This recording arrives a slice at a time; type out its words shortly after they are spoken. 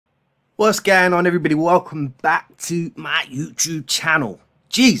What's going on, everybody? Welcome back to my YouTube channel.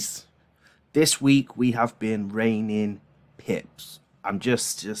 Jeez, this week we have been raining pips. I'm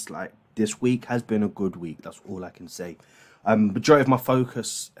just like, this week has been a good week. That's all I can say. Majority of my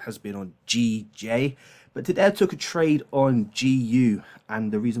focus has been on GJ, but today I took a trade on GU,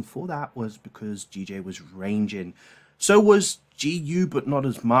 and the reason for that was because GJ was ranging. So was GU, but not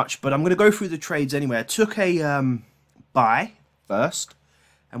as much. But I'm going to go through the trades anyway. I took a buy first,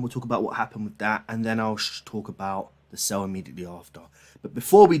 and we'll talk about what happened with that, and then I'll talk about the sell immediately after. But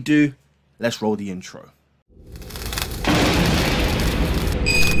before we do, let's roll the intro.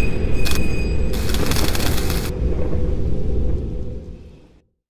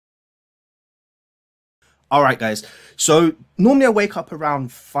 Alright guys, so normally I wake up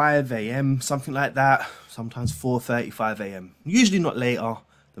around 5 AM, something like that, sometimes 4:35 AM, usually not later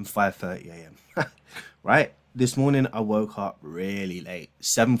than 5:30 AM, right? This morning I woke up really late,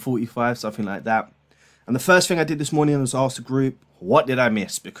 7:45, something like that. And the first thing I did this morning was ask the group, what did I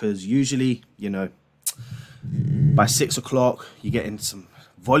miss? Because usually, you know, by 6 o'clock, you get in some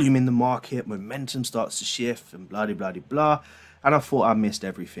volume in the market, momentum starts to shift and blah, blah, blah, blah. And I thought I missed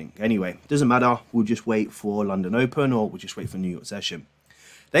everything. Anyway, doesn't matter. We'll just wait for London Open, or we'll just wait for New York session.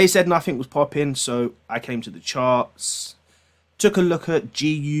 They said nothing was popping, so I came to the charts, took a look at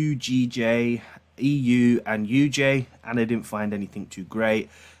GU, GJ, EU and UJ, and I didn't find anything too great,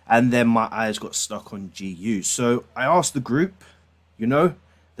 and then my eyes got stuck on GU. So I asked the group, you know,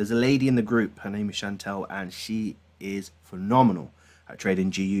 there's a lady in the group, her name is Chantel, and she is phenomenal at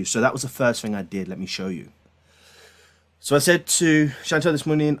trading GU. So that was the first thing I did. Let me show you. So I said to Chantel this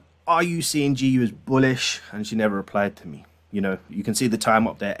morning, are you seeing GU as bullish? And she never replied to me. You know, you can see the time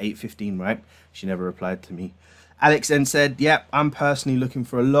up there, 8:15, right? She never replied to me. Alex then said, yep, I'm personally looking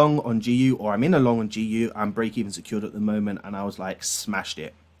for a long on GU, or I'm in a long on GU. I'm break even secured at the moment. And I was like, smashed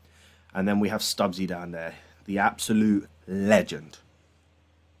it. And then we have Stubbsy down there, the absolute legend.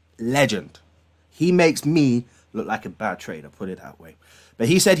 Legend. He makes me look like a bad trader, put it that way. But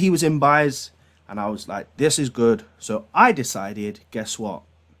he said he was in buys, and I was like, this is good. So I decided, guess what?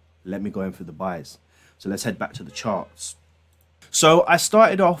 Let me go in for the buys. So let's head back to the charts. So I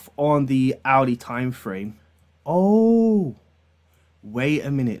started off on the hourly time frame. Oh, wait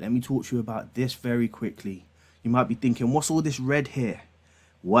a minute. Let me talk to you about this very quickly. You might be thinking, what's all this red here?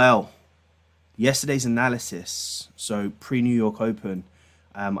 Well, yesterday's analysis, so pre-New York Open,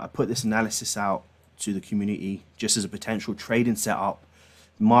 I put this analysis out to the community just as a potential trading setup.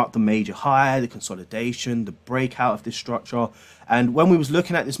 Marked the major high, the consolidation, the breakout of this structure. And when we was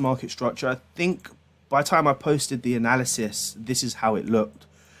looking at this market structure, I think by the time I posted the analysis, this is how it looked.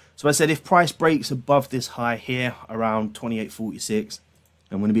 So I said, if price breaks above this high here, around 28.46,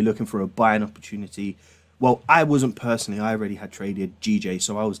 I'm going to be looking for a buying opportunity. Well, I wasn't personally. I already had traded GJ,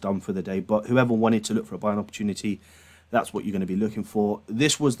 so I was done for the day. But whoever wanted to look for a buying opportunity, that's what you're going to be looking for.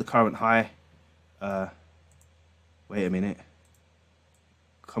 This was the current high. Wait a minute.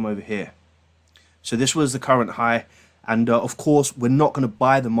 Come over here. So this was the current high. And of course, we're not going to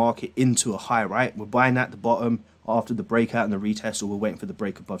buy the market into a high, right? We're buying at the bottom after the breakout and the retest, or we're waiting for the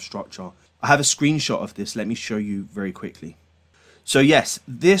break above structure. I have a screenshot of this. Let me show you very quickly. So yes,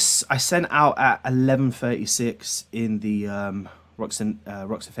 this I sent out at 11:36 in the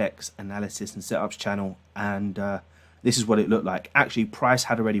RoxFX analysis and setups channel, and this is what it looked like. Actually, price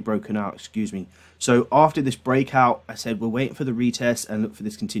had already broken out, excuse me. So after this breakout, I said we're waiting for the retest and look for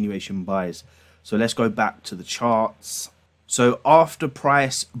this continuation buys. So let's go back to the charts. So after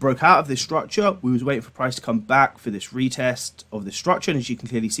price broke out of this structure, we was waiting for price to come back for this retest of the structure. And as you can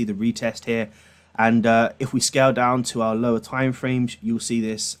clearly see the retest here. And if we scale down to our lower time frames, you'll see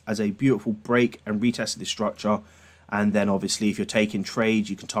this as a beautiful break and retest of this structure. And then obviously if you're taking trades,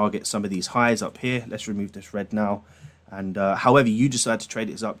 you can target some of these highs up here. Let's remove this red now. And however you decide to trade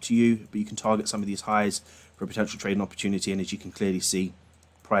it is up to you. But you can target some of these highs for a potential trading opportunity. And as you can clearly see,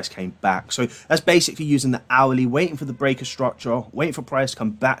 price came back. So that's basically using the hourly, waiting for the breaker structure, waiting for price to come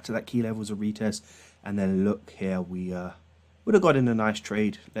back to that key level as a retest, and then look here, we would have got in a nice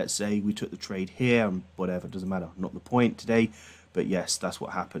trade. Let's say we took the trade here and whatever, doesn't matter, not the point today, but yes, that's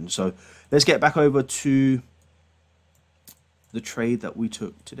what happened. So let's get back over to the trade that we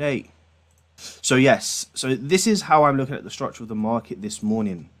took today. So yes, so this is how I'm looking at the structure of the market this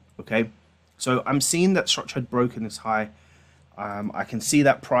morning. Okay, so I'm seeing that structure had broken this high. I can see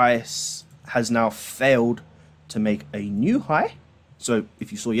that price has now failed to make a new high. So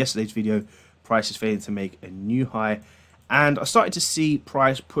if you saw yesterday's video, price is failing to make a new high. And I started to see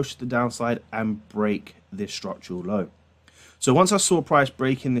price push the downside and break this structural low. So once I saw price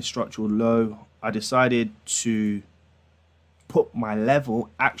breaking this structural low, I decided to put my level,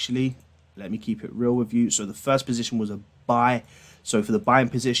 actually, let me keep it real with you. So the first position was a buy. So for the buying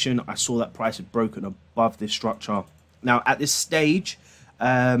position, I saw that price had broken above this structure. Now at this stage,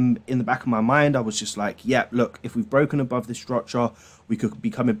 in the back of my mind, I was just like, yeah, look, if we've broken above this structure, we could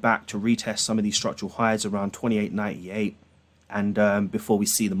be coming back to retest some of these structural highs around 28.98, and before we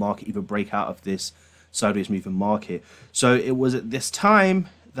see the market even break out of this sideways moving market. So it was at this time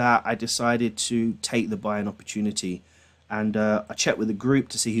that I decided to take the buying opportunity, and I checked with the group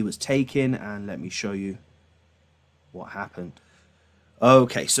to see who was taking, and let me show you what happened.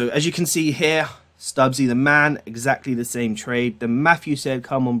 Okay, so as you can see here, Stubbsy the man, exactly the same trade. Then Matthew said,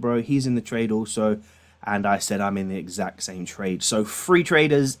 come on bro, he's in the trade also, and I said I'm in the exact same trade. So 3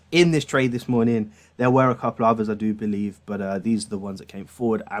 traders in this trade this morning. There were a couple others, I do believe, but these are the ones that came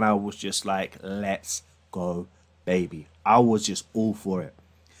forward, and I was just like, let's go baby. I was just all for it.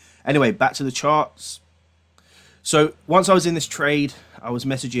 Anyway, back to the charts. So once I was in this trade, I was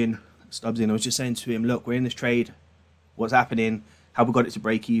messaging Stubbsy and I was just saying to him, look, we're in this trade, what's happening, have we got it to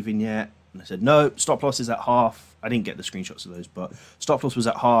break even yet? And I said, no, stop loss is at half. I didn't get the screenshots of those, but stop loss was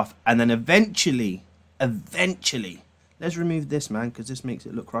at half. And then eventually, let's remove this, man, because this makes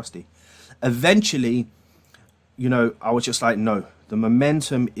it look rusty. Eventually, you know, I was just like, no, the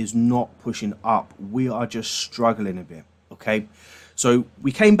momentum is not pushing up. We are just struggling a bit, okay? So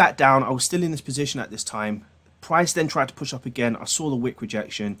we came back down. I was still in this position at this time. Price then tried to push up again. I saw the wick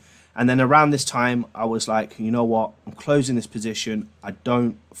rejection. And then around this time, I was like, you know what? I'm closing this position. I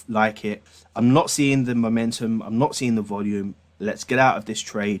don't like it. I'm not seeing the momentum. I'm not seeing the volume. Let's get out of this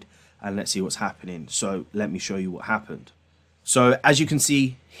trade and let's see what's happening. So let me show you what happened. So as you can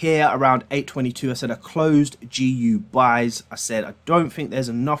see here around 8:22, I said I closed GU buys. I said, I don't think there's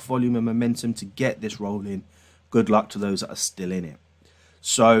enough volume and momentum to get this rolling. Good luck to those that are still in it.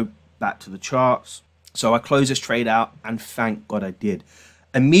 So back to the charts. So I closed this trade out, and thank God I did.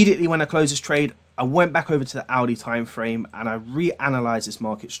 Immediately when I closed this trade, I went back over to the Audi time frame and I reanalyzed this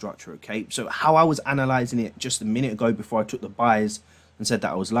market structure. Okay, so how I was analyzing it just a minute ago before I took the buys and said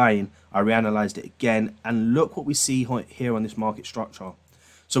that I was lying, I reanalyzed it again, and look what we see here on this market structure.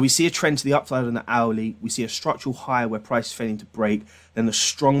 So we see a trend to the upside on the hourly, we see a structural high where price is failing to break, then the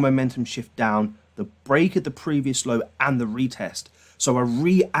strong momentum shift down, the break at the previous low, and the retest. So I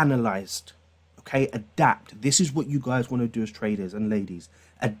reanalyzed. Okay, adapt. This is what you guys want to do as traders and ladies.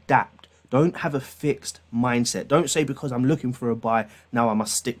 Adapt. Don't have a fixed mindset. Don't say because I'm looking for a buy, now I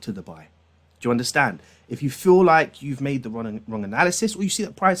must stick to the buy. Do you understand? If you feel like you've made the wrong analysis, or you see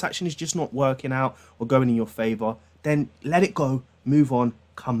that price action is just not working out or going in your favor, then let it go, move on,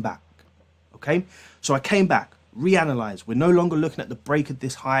 come back. Okay, so I came back, reanalyzed. We're no longer looking at the break of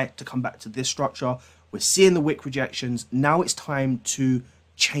this high to come back to this structure. We're seeing the wick rejections. Now it's time to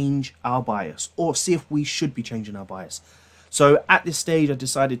change our bias, or see if we should be changing our bias. So at this stage, I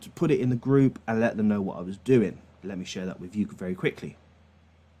decided to put it in the group and let them know what I was doing. Let me share that with you very quickly.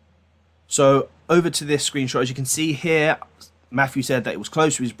 So over to this screenshot, as you can see here, Matthew said that it was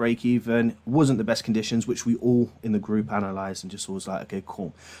close to his break even, wasn't the best conditions, which we all in the group analyzed and just was like, okay,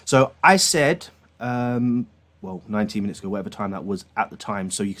 cool. So I said, well, 19 minutes ago, whatever time that was at the time.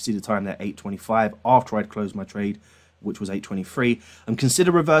 So you can see the time there, 8:25, after I'd closed my trade, which was 8:23. I'm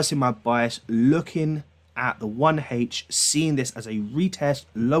consider reversing my bias, looking at the 1H, seeing this as a retest,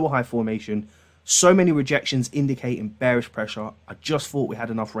 lower high formation, so many rejections indicating bearish pressure. I just thought we had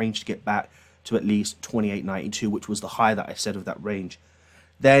enough range to get back to at least 28.92, which was the high that I said of that range.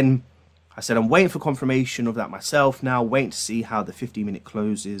 Then I said I'm waiting for confirmation of that myself now, waiting to see how the 15-minute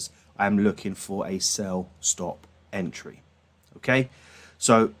closes. I'm looking for a sell stop entry. Okay,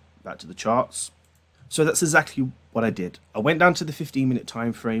 so back to the charts. So that's exactly what I did. I went down to the 15-minute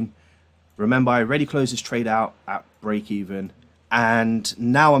time frame. Remember, I already closed this trade out at break even, and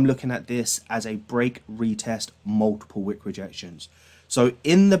now I'm looking at this as a break, retest, multiple wick rejections. So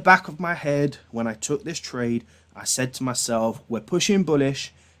in the back of my head, when I took this trade, I said to myself, we're pushing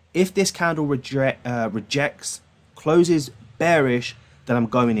bullish. If this candle rejects, closes bearish, then I'm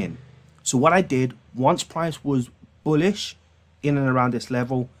going in. So what I did, once price was bullish in and around this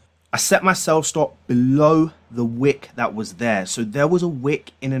level, I set my sell stop below the wick that was there. So there was a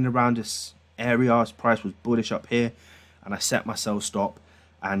wick in and around this area as price was bullish up here, and I set my sell stop,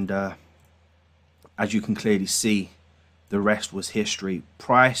 and as you can clearly see, the rest was history.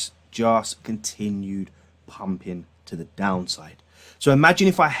 Price just continued pumping to the downside. So imagine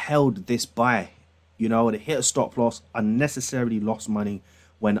if I held this buy, you know, and it hit a stop loss, unnecessarily lost money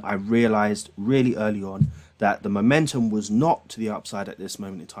when I realized really early on that the momentum was not to the upside at this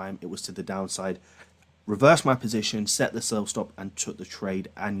moment in time, it was to the downside. Reversed my position, set the sell stop, and took the trade.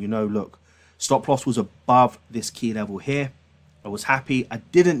 And you know, look, stop loss was above this key level here. I was happy. I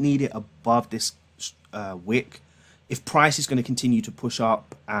didn't need it above this wick. If price is going to continue to push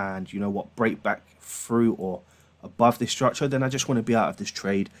up and, you know what, break back through or above this structure, then I just want to be out of this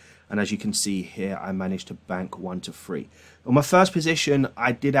trade. And as you can see here, I managed to bank 1 to 3. On my first position,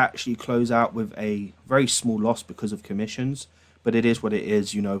 I did actually close out with a very small loss because of commissions, but it is what it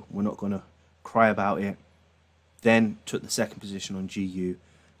is. You know, we're not going to cry about it. Then took the second position on GU,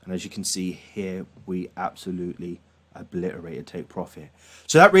 and as you can see here, we absolutely obliterated take profit.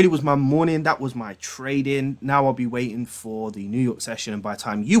 So that really was my morning. That was my trading. Now I'll be waiting for the New York session, and by the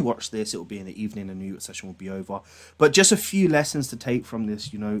time you watch this, it will be in the evening and the New York session will be over. But just a few lessons to take from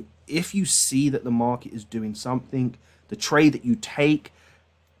this. You know, if you see that the market is doing something, the trade that you take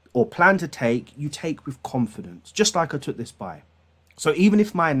or plan to take, you take with confidence, just like I took this buy. So even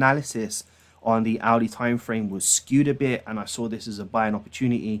if my analysis on the hourly time frame was skewed a bit and I saw this as a buying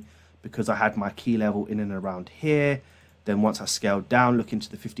opportunity because I had my key level in and around here, then once I scaled down, look into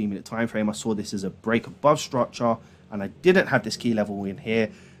the 15-minute time frame, I saw this as a break above structure and I didn't have this key level in here.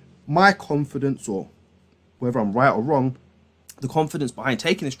 My confidence, or whether I'm right or wrong, the confidence behind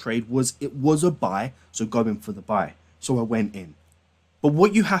taking this trade was it was a buy, so go in for the buy. So I went in. But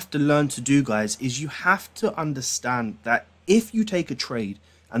what you have to learn to do, guys, is you have to understand that if you take a trade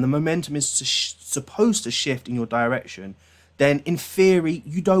and the momentum is supposed to shift in your direction, then in theory,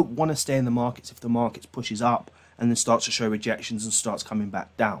 you don't want to stay in the markets if the markets pushes up and then starts to show rejections and starts coming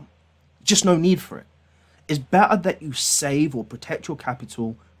back down. Just no need for it. It's better that you save or protect your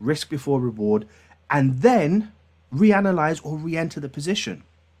capital, risk before reward, and then reanalyze or re-enter the position.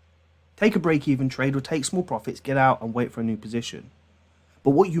 Take a break-even trade or take small profits, get out and wait for a new position.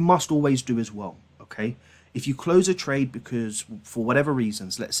 But what you must always do as well, okay? If you close a trade because for whatever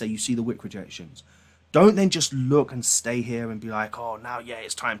reasons, let's say you see the wick rejections, don't then just look and stay here and be like, oh, now, yeah,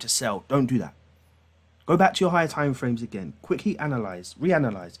 it's time to sell. Don't do that. Go back to your higher time frames again. Quickly analyze,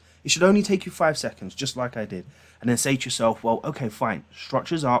 reanalyze. It should only take you 5 seconds, just like I did. And then say to yourself, well, okay, fine.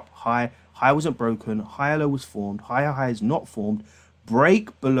 Structure's up, high wasn't broken, higher low was formed, higher high is not formed.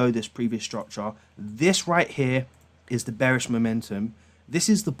 Break below this previous structure. This right here is the bearish momentum. This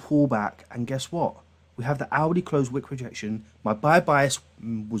is the pullback. And guess what? We have the hourly close wick rejection. My buy bias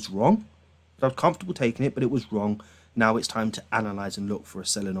was wrong. I was comfortable taking it, but it was wrong. Now it's time to analyze and look for a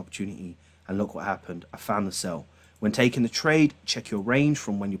selling opportunity. And look what happened. I found the sell. When taking the trade, check your range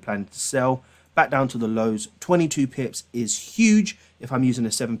from when you're planning to sell. Back down to the lows. 22 pips is huge if I'm using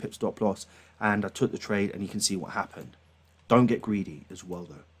a 7 pip stop loss. And I took the trade and you can see what happened. Don't get greedy as well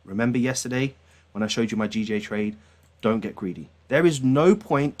though. Remember yesterday when I showed you my GJ trade? Don't get greedy. There is no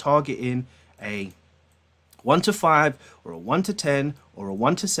point targeting a 1 to 5 or a 1 to 10 or a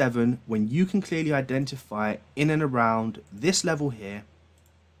 1 to 7 when you can clearly identify in and around this level here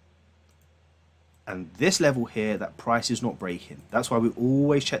and this level here that price is not breaking. That's why we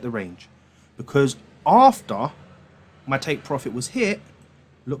always check the range, because after my take profit was hit,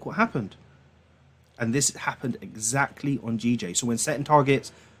 look what happened. And this happened exactly on GJ. So when setting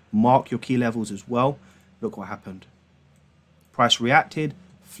targets, mark your key levels as well. Look what happened. Price reacted,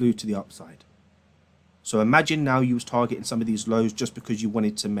 flew to the upside. So imagine now you was targeting some of these lows just because you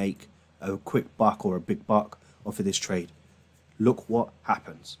wanted to make a quick buck or a big buck off of this trade. Look what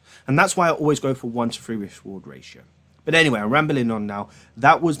happens. And that's why I always go for 1 to 3 risk reward ratio. But anyway, I'm rambling on now.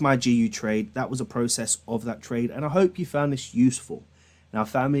 That was my GU trade. That was a process of that trade. And I hope you found this useful. Now,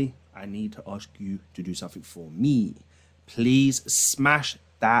 family, I need to ask you to do something for me. Please smash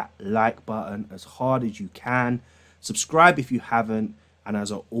that like button as hard as you can. Subscribe if you haven't. And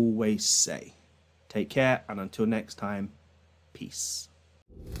as I always say, take care, and until next time, peace.